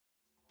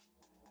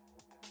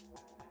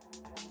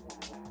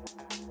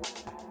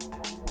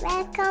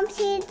Welcome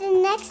to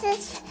the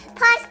Nexus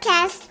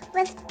podcast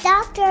with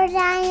Dr.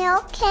 Daniel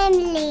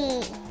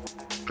Kimberly.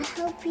 I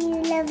hope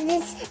you love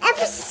this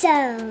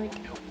episode.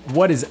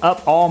 What is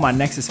up, all my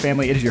Nexus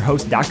family? It is your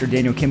host, Dr.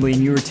 Daniel Kimberly,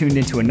 and you are tuned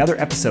into another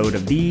episode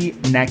of the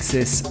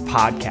Nexus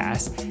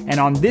podcast. And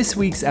on this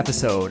week's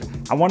episode,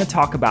 I want to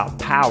talk about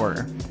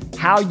power,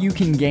 how you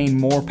can gain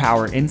more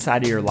power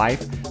inside of your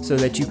life so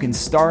that you can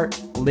start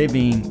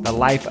living the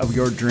life of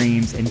your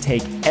dreams and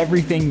take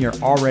everything you're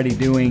already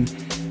doing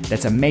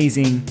that's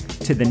amazing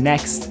to the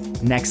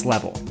next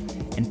level.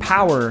 And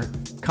power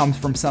comes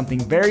from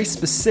something very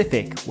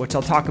specific, which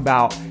I'll talk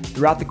about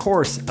throughout the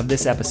course of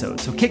this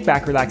episode. So kick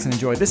back, relax, and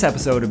enjoy this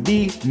episode of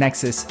the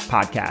Nexus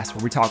podcast,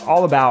 where we talk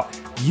all about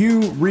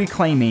you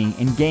reclaiming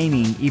and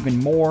gaining even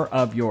more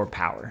of your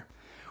power.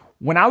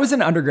 When I was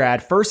an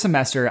undergrad, first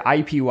semester at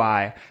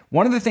IUPUI,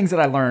 one of the things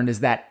that I learned is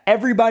that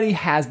everybody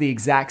has the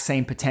exact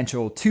same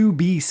potential to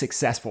be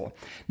successful.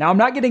 Now, I'm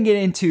not going to get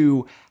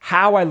into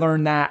how I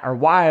learned that or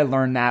why I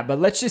learned that, but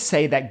let's just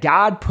say that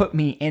God put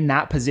me in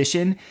that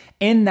position,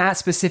 in that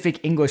specific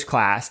English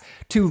class,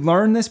 to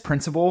learn this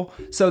principle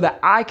so that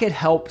I could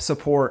help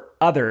support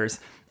others.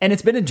 And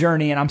it's been a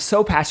journey, and I'm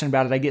so passionate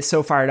about it. I get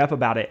so fired up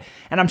about it.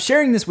 And I'm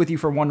sharing this with you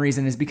for one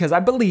reason, is because I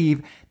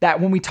believe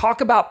that when we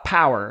talk about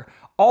power,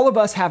 all of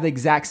us have the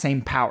exact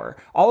same power.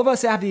 All of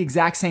us have the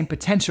exact same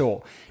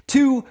potential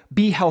to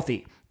be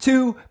healthy,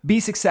 to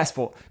be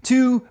successful,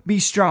 to be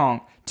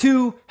strong,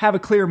 to have a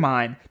clear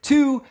mind,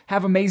 to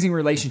have amazing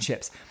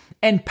relationships.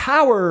 And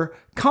power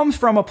comes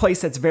from a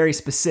place that's very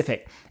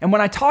specific. And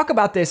when I talk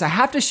about this, I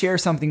have to share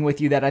something with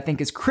you that I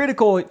think is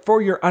critical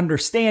for your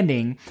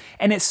understanding.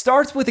 And it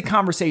starts with a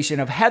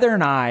conversation of Heather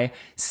and I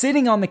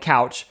sitting on the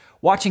couch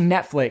watching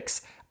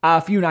Netflix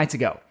a few nights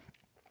ago.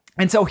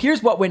 And so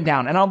here's what went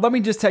down. And let me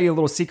just tell you a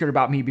little secret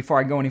about me before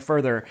I go any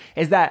further,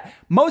 is that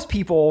most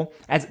people,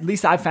 at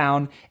least I've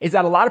found, is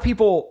that a lot of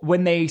people,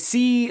 when they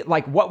see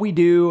like what we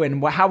do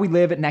and how we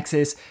live at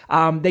Nexus,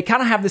 they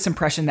kind of have this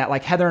impression that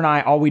like Heather and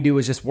I, all we do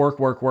is just work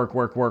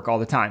all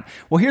the time.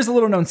 Well, here's a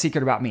little known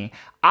secret about me.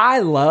 I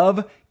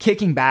love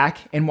kicking back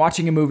and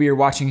watching a movie or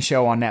watching a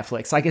show on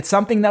Netflix. Like, it's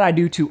something that I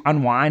do to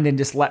unwind and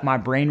just let my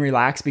brain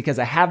relax, because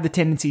I have the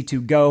tendency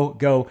to go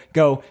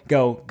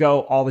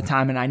all the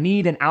time, and I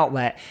need an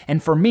outlet.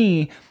 And for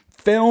me,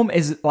 film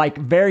is like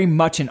very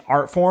much an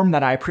art form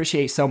that I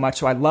appreciate so much.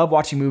 So I love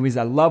watching movies.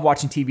 I love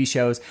watching TV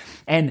shows.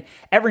 And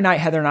every night,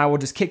 Heather and I will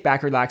just kick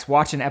back, relax,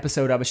 watch an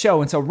episode of a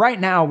show. And so right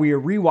now we are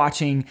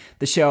rewatching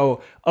the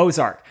show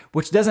Ozark,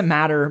 which doesn't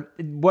matter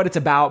what it's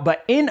about.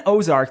 But in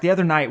Ozark, the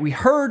other night, we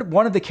heard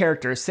one of the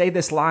characters say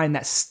this line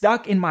that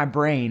stuck in my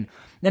brain.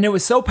 And it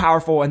was so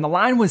powerful. And the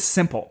line was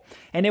simple.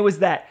 And it was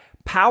that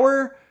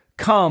power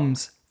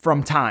comes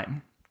from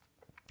time.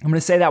 I'm going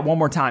to say that one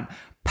more time.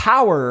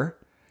 Power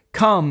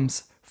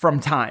comes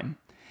from time.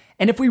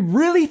 And if we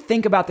really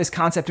think about this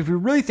concept, if we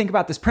really think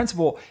about this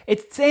principle,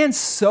 it stands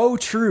so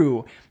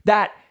true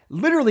that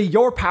literally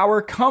your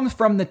power comes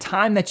from the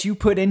time that you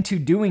put into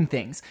doing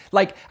things.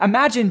 Like,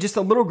 imagine just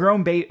a little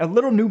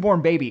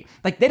newborn baby.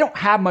 Like, they don't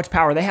have much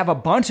power. They have a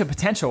bunch of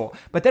potential,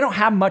 but they don't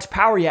have much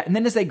power yet. And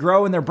then as they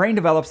grow and their brain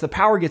develops, the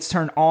power gets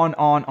turned on.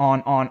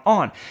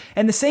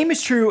 And the same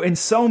is true in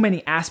so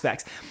many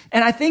aspects.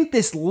 And I think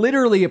this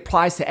literally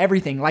applies to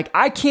everything. Like,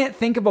 I can't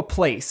think of a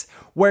place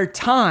where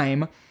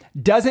time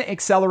doesn't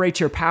accelerate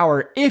your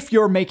power if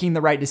you're making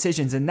the right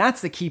decisions. And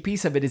that's the key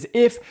piece of it, is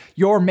if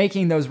you're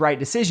making those right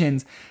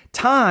decisions,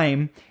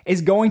 time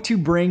is going to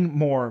bring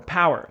more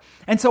power.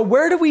 And so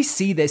where do we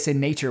see this in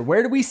nature?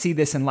 Where do we see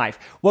this in life?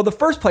 Well, the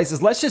first place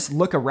is, let's just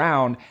look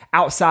around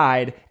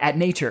outside at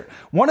nature.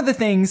 One of the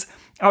things,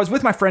 I was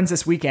with my friends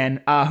this weekend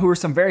who are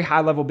some very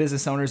high-level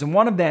business owners, and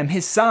one of them,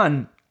 his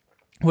son,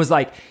 was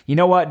like, you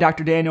know what,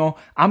 Dr. Daniel,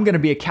 I'm going to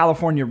be a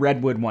California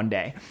redwood one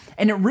day.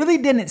 And it really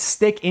didn't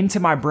stick into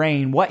my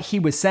brain what he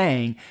was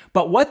saying.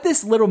 But what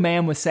this little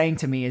man was saying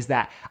to me is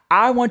that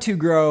I want to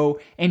grow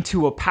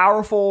into a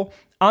powerful,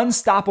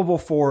 unstoppable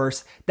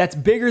force that's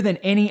bigger than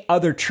any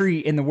other tree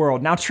in the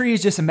world. Now, tree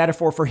is just a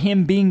metaphor for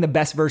him being the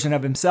best version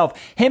of himself,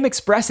 him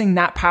expressing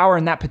that power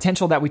and that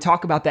potential that we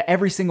talk about, that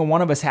every single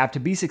one of us have to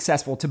be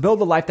successful, to build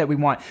the life that we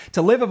want,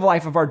 to live a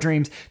life of our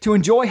dreams, to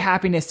enjoy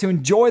happiness, to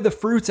enjoy the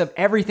fruits of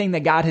everything that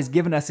God has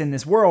given us in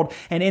this world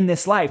and in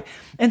this life.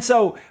 And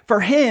so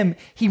for him,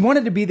 he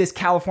wanted to be this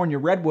California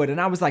redwood.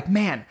 And I was like,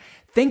 man,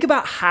 think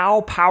about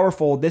how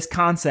powerful this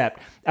concept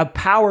of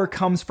power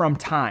comes from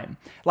time.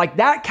 Like,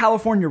 that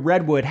California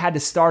redwood had to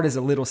start as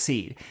a little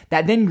seed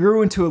that then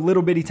grew into a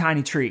little bitty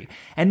tiny tree,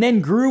 and then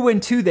grew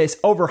into this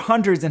over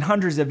hundreds and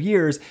hundreds of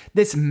years,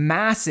 this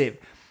massive,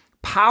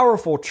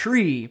 powerful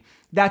tree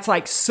that's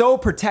like so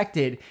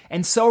protected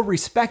and so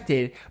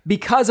respected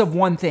because of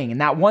one thing. And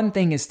that one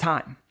thing is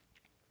time.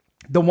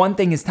 The one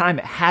thing is time.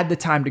 It had the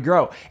time to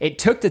grow. It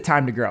took the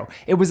time to grow.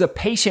 It was a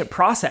patient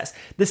process.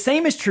 The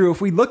same is true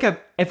if we look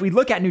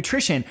at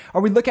nutrition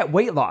or we look at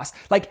weight loss.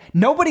 Like,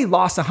 nobody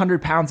lost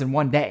 100 pounds in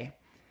one day.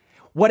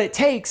 What it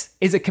takes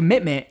is a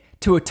commitment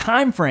to a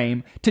time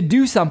frame to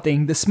do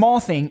something, the small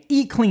thing,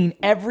 eat clean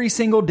every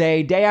single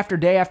day, day after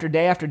day after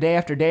day after day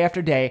after day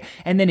after day,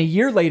 and then a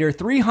year later,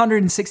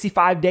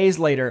 365 days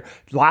later,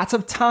 lots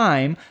of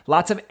time,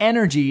 lots of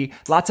energy,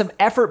 lots of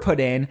effort put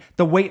in,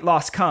 the weight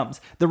loss comes,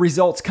 the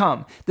results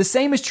come. The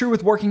same is true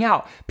with working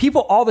out.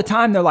 People all the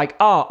time, they're like,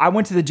 oh, I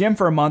went to the gym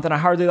for a month and I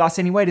hardly lost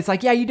any weight. It's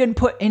like, yeah, you didn't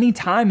put any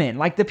time in.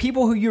 Like the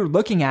people who you're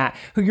looking at,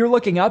 who you're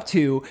looking up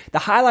to, the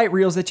highlight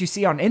reels that you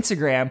see on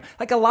Instagram,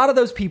 like a lot of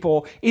those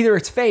people, either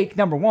it's fake,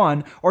 number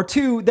one, or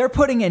two, they're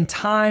putting in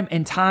time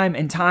and time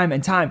and time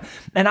and time.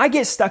 And I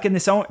get stuck in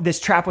this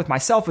trap with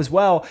myself as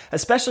well,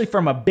 especially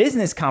from a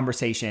business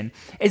conversation,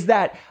 is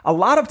that a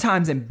lot of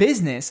times in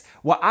business,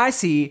 what I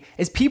see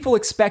is people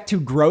expect to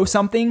grow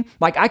something.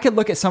 Like I could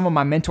look at some of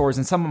my mentors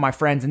and some of my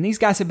friends, and these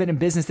guys have been in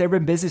business. They've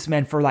been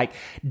businessmen for like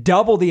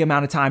double the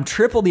amount of time,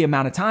 triple the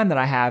amount of time that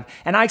I have.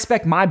 And I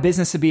expect my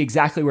business to be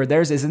exactly where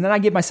theirs is. And then I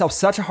give myself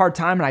such a hard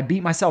time and I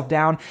beat myself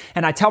down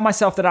and I tell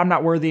myself that I'm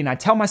not worthy and I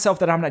tell myself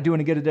that I'm not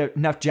doing a good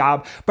enough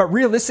job. But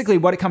realistically,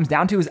 what it comes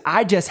down to is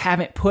I just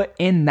haven't put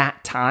in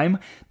that time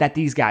that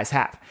these guys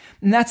have.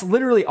 And that's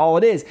literally all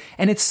it is.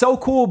 And it's so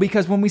cool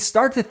because when we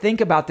start to think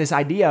about this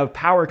idea of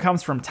power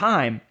comes from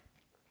time,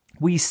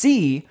 we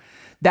see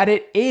that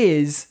it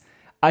is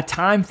a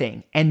time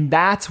thing. And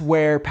that's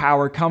where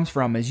power comes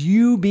from, is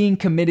you being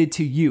committed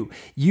to you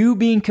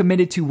being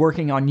committed to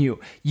working on you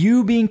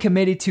being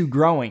committed to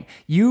growing,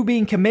 you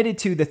being committed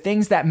to the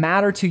things that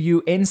matter to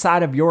you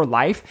inside of your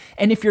life.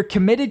 And if you're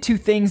committed to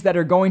things that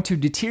are going to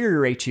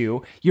deteriorate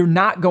you, you're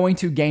not going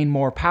to gain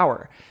more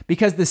power.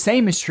 Because the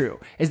same is true,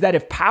 is that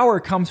if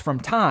power comes from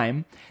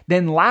time,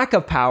 then lack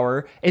of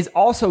power is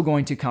also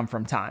going to come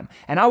from time.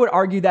 And I would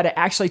argue that it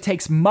actually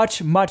takes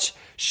much, much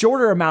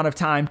shorter amount of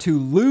time to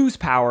lose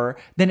power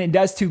than it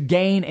does to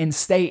gain and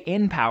stay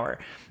in power.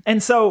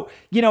 And so,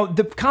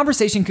 the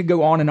conversation could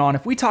go on and on.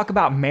 If we talk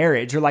about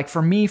marriage, or like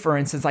for me, for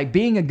instance, like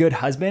being a good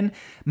husband,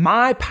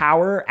 my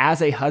power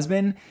as a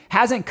husband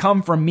hasn't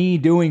come from me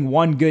doing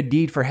one good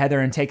deed for Heather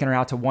and taking her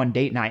out to one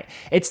date night.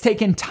 It's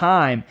taken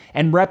time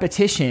and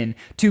repetition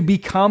to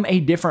become a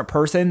different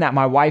person that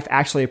my wife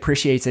actually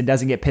appreciates and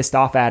doesn't get pissed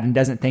off at and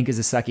doesn't think is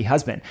a sucky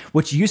husband,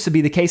 which used to be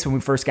the case when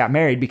we first got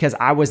married because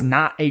I was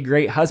not a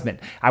great husband.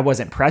 I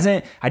wasn't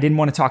present. I didn't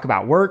want to talk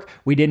about work.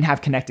 We didn't have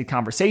connected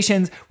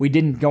conversations. We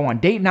didn't go on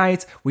date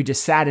nights. We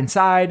just sat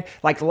inside,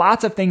 like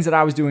lots of things that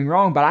I was doing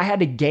wrong, but I had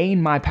to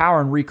gain my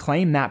power and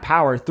reclaim that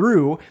power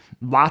through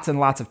lots and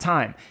lots of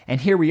time.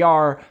 And here we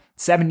are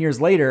 7 years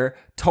later,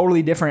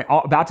 totally different,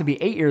 about to be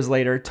 8 years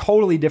later,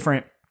 totally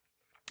different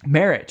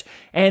marriage.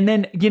 And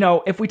then,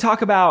 if we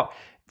talk about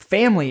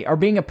family or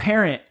being a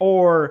parent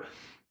or,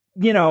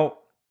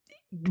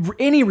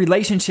 any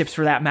relationships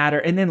for that matter.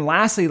 And then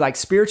lastly, like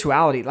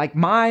spirituality, like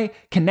my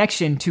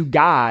connection to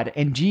God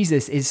and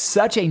Jesus is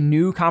such a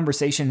new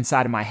conversation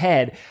inside of my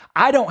head.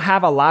 I don't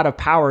have a lot of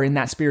power in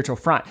that spiritual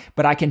front,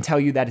 but I can tell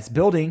you that it's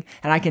building.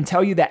 And I can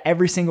tell you that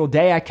every single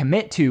day I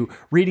commit to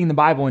reading the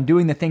Bible and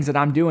doing the things that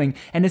I'm doing.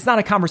 And it's not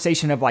a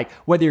conversation of like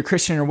whether you're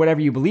Christian or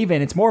whatever you believe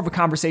in. It's more of a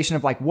conversation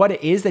of like what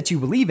it is that you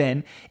believe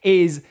in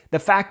is the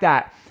fact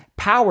that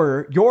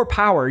power, your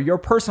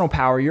personal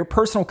power, your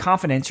personal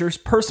confidence, your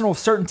personal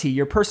certainty,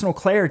 your personal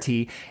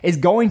clarity is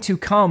going to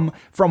come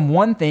from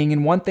one thing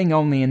and one thing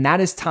only, and that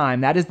is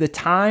time. That is the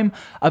time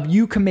of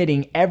you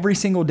committing every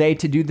single day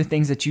to do the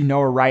things that you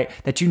know are right,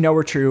 that you know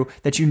are true,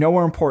 that you know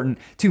are important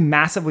to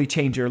massively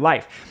change your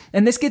life.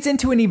 And this gets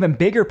into an even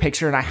bigger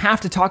picture, and I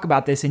have to talk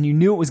about this, and you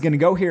knew it was going to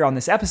go here on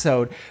this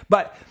episode,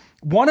 but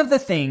one of the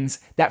things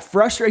that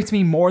frustrates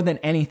me more than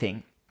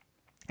anything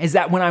is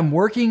that when I'm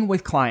working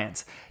with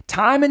clients,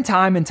 time and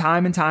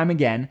time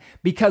again,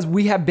 because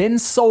we have been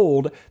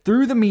sold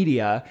through the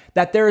media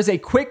that there is a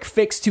quick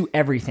fix to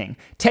everything.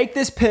 Take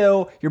this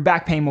pill, your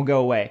back pain will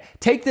go away.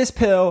 Take this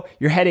pill,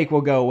 your headache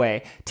will go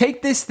away.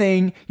 Take this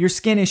thing, your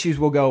skin issues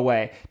will go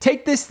away.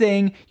 Take this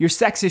thing, your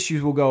sex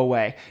issues will go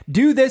away.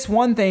 Do this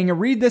one thing or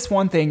read this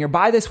one thing or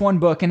buy this one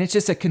book, and it's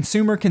just a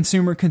consumer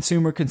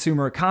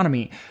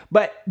economy.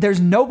 But there's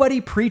nobody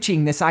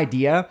preaching this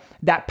idea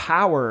that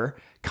power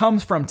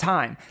comes from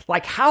time.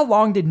 Like, how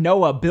long did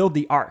Noah build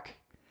the ark?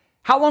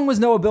 How long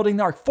was Noah building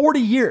the ark? 40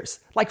 years.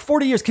 Like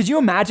 40 years. Could you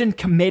imagine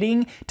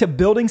committing to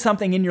building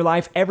something in your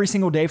life every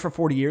single day for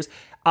 40 years?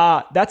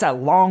 That's a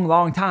long,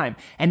 long time.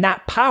 And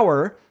that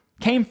power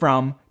came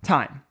from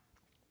time.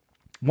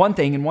 One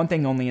thing and one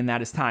thing only, and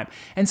that is time.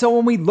 And so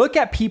when we look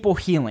at people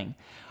healing,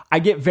 I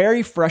get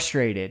very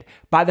frustrated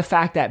by the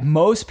fact that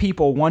most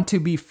people want to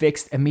be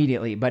fixed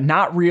immediately, but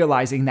not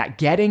realizing that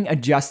getting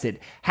adjusted,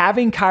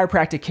 having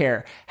chiropractic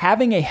care,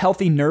 having a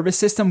healthy nervous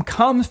system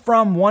comes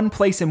from one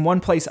place and one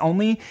place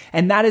only,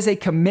 and that is a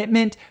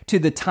commitment to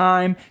the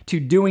time, to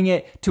doing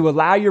it, to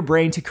allow your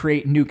brain to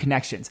create new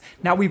connections.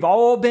 Now, we've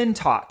all been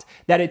taught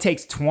that it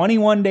takes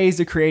 21 days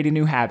to create a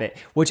new habit,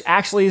 which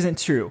actually isn't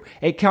true.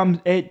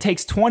 It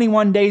takes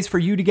 21 days for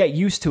you to get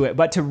used to it,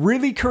 but to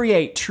really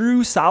create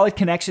true solid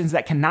connections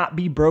that cannot not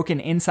be broken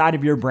inside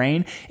of your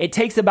brain, it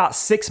takes about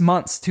 6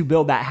 months to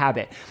build that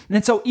habit.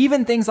 And so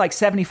even things like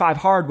 75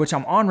 hard, which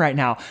I'm on right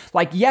now,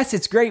 like, yes,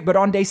 it's great, but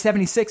on day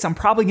 76, I'm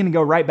probably going to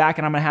go right back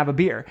and I'm going to have a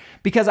beer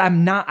because I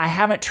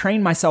haven't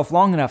trained myself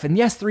long enough. And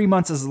yes, 3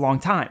 months is a long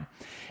time.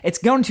 It's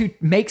going to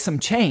make some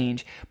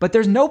change, but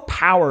there's no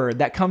power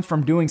that comes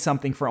from doing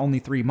something for only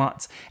 3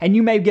 months. And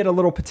you may get a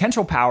little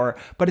potential power,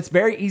 but it's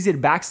very easy to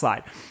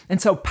backslide.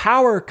 And so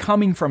power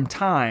coming from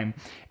time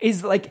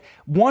is like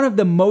one of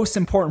the most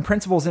important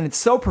principles. And it's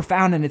so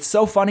profound and it's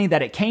so funny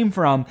that it came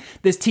from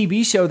this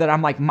TV show that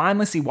I'm like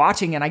mindlessly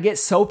watching. And I get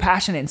so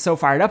passionate and so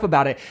fired up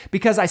about it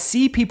because I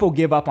see people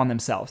give up on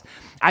themselves.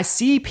 I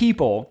see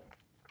people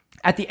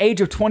at the age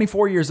of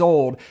 24 years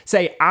old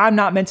say, I'm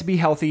not meant to be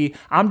healthy.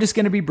 I'm just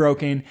going to be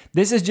broken.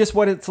 This is just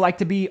what it's like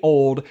to be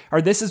old,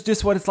 or this is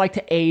just what it's like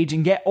to age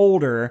and get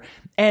older.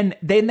 And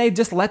then they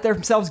just let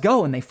themselves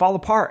go and they fall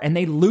apart and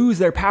they lose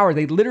their power.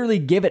 They literally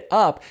give it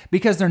up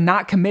because they're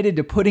not committed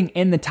to putting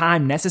in the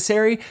time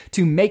necessary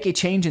to make a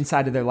change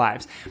inside of their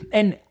lives.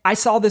 And I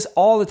saw this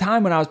all the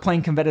time when I was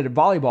playing competitive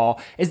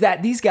volleyball, is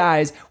that these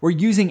guys were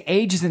using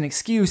age as an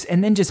excuse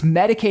and then just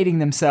medicating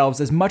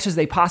themselves as much as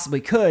they possibly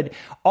could,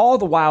 all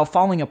the while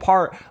falling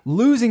apart,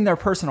 losing their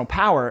personal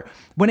power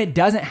when it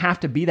doesn't have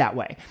to be that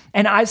way.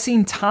 And I've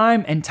seen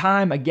time and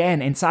time again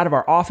inside of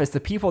our office, the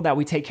people that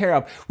we take care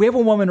of. We have a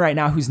woman right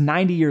now who's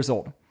 90 years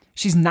old.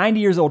 She's 90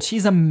 years old.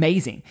 She's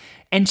amazing.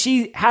 And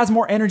she has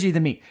more energy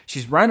than me.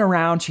 She's running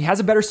around. She has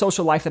a better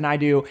social life than I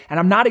do. And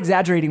I'm not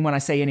exaggerating when I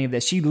say any of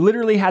this. She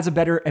literally has a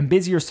better and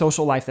busier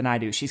social life than I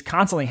do. She's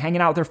constantly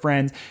hanging out with her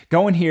friends,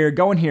 going here,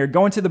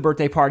 going to the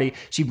birthday party.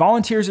 She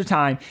volunteers her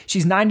time.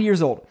 She's 90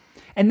 years old.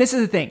 And this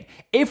is the thing.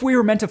 If we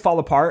were meant to fall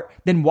apart,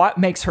 then what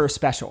makes her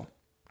special?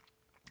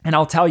 And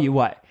I'll tell you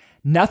what.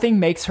 Nothing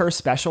makes her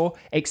special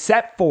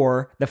except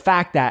for the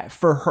fact that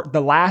for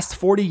the last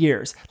 40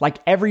 years, like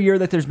every year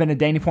that there's been a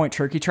Dana Point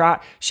turkey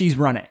trot, she's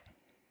run it.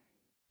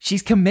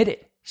 She's committed.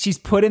 She's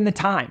put in the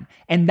time.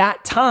 And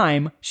that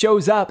time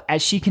shows up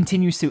as she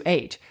continues to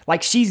age.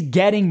 Like she's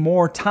getting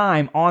more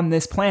time on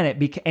this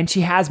planet and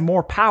she has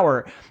more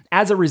power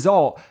as a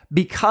result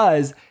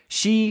because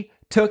she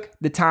took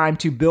the time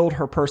to build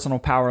her personal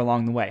power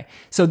along the way.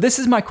 So this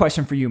is my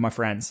question for you, my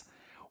friends.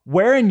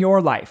 Where in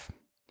your life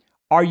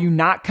are you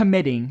not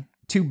committing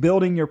to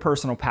building your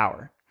personal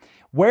power?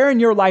 Where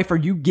in your life are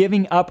you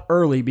giving up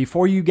early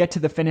before you get to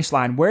the finish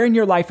line? Where in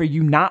your life are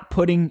you not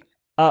putting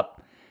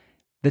up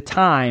the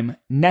time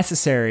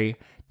necessary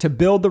to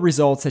build the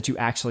results that you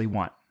actually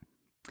want?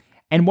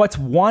 And what's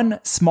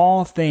one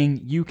small thing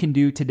you can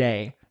do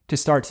today to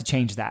start to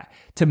change that,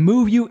 to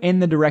move you in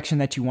the direction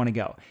that you want to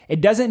go?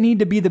 It doesn't need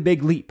to be the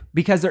big leap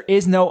because there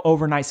is no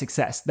overnight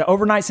success. The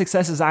overnight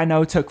successes I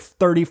know took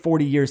 30,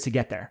 40 years to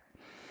get there.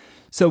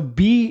 So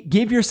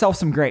give yourself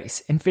some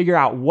grace and figure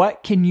out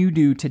what can you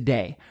do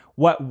today?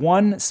 What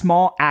one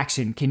small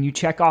action can you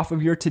check off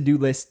of your to-do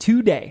list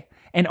today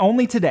and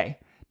only today?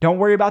 Don't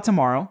worry about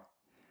tomorrow.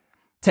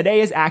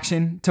 Today is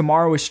action.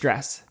 Tomorrow is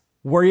stress.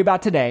 Worry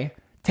about today.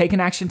 Take an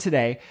action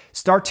today.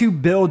 Start to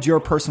build your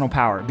personal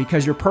power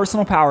because your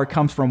personal power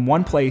comes from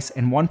one place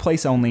and one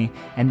place only.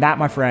 And that,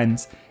 my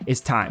friends, is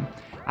time.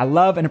 I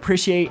love and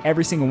appreciate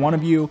every single one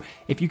of you.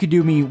 If you could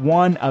do me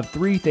one of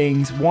three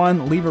things: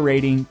 1, leave a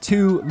rating;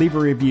 2, leave a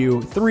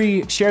review;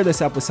 3, share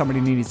this up with somebody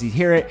who needs to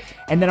hear it.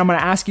 And then I'm going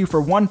to ask you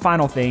for one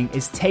final thing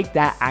is take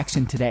that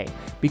action today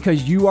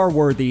because you are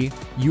worthy.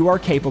 You are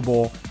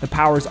capable. The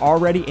power is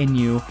already in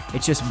you.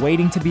 It's just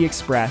waiting to be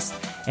expressed.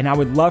 And I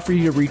would love for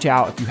you to reach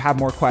out if you have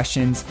more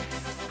questions.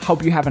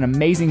 Hope you have an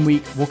amazing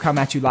week. We'll come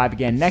at you live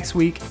again next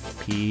week.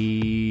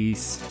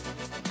 Peace.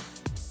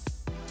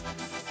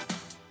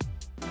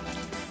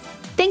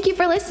 Thank you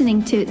for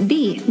listening to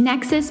the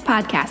Nexus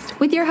Podcast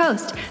with your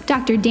host,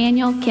 Dr.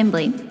 Daniel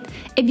Kimbley.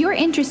 If you're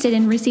interested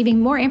in receiving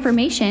more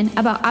information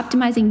about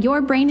optimizing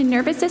your brain and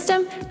nervous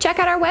system, check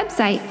out our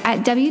website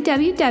at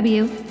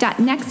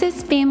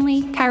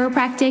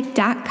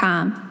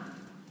www.nexusfamilychiropractic.com.